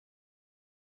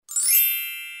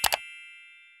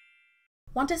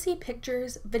Want to see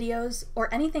pictures, videos,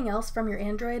 or anything else from your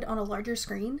Android on a larger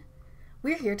screen?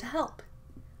 We're here to help.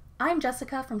 I'm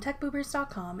Jessica from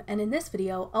TechBoomers.com, and in this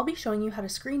video, I'll be showing you how to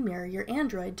screen mirror your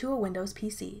Android to a Windows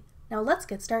PC. Now let's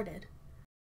get started.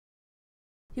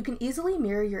 You can easily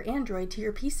mirror your Android to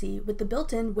your PC with the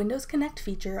built-in Windows Connect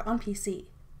feature on PC.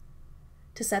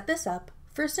 To set this up,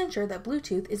 first ensure that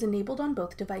Bluetooth is enabled on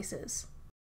both devices.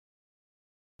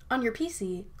 On your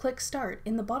PC, click Start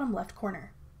in the bottom left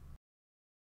corner.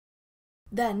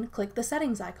 Then click the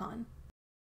Settings icon.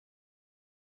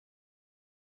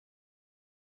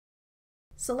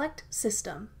 Select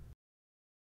System.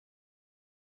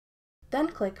 Then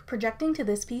click Projecting to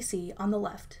this PC on the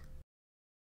left.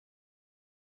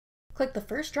 Click the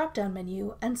first drop-down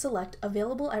menu and select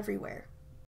Available Everywhere.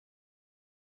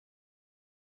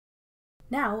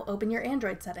 Now open your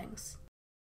Android settings.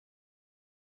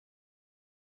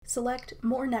 Select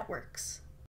More Networks.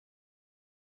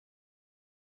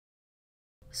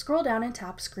 Scroll down and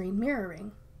tap Screen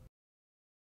Mirroring.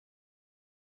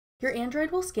 Your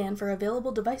Android will scan for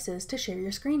available devices to share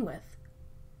your screen with.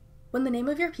 When the name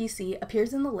of your PC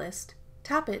appears in the list,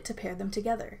 tap it to pair them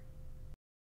together.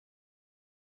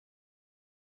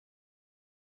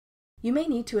 You may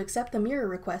need to accept the mirror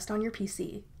request on your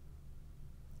PC.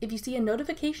 If you see a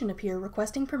notification appear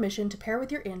requesting permission to pair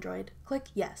with your Android, click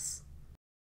Yes.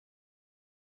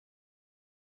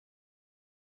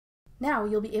 Now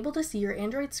you'll be able to see your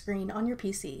Android screen on your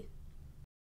PC.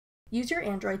 Use your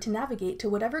Android to navigate to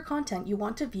whatever content you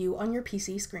want to view on your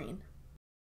PC screen.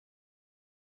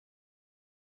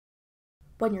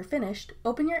 When you're finished,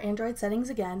 open your Android settings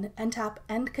again and tap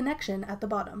End Connection at the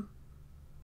bottom.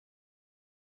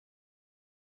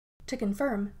 To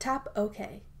confirm, tap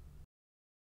OK.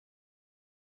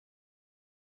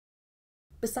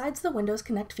 Besides the Windows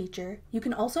Connect feature, you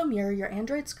can also mirror your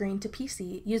Android screen to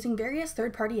PC using various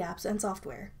third-party apps and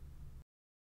software.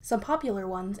 Some popular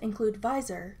ones include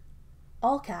Visor,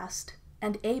 Allcast,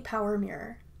 and A-Power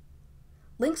Mirror.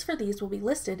 Links for these will be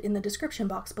listed in the description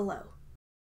box below.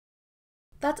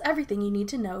 That's everything you need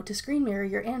to know to screen mirror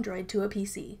your Android to a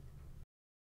PC.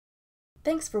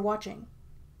 Thanks for watching.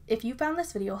 If you found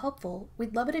this video helpful,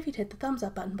 we'd love it if you'd hit the thumbs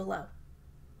up button below.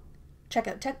 Check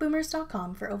out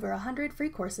TechBoomers.com for over 100 free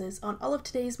courses on all of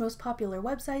today's most popular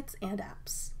websites and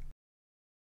apps.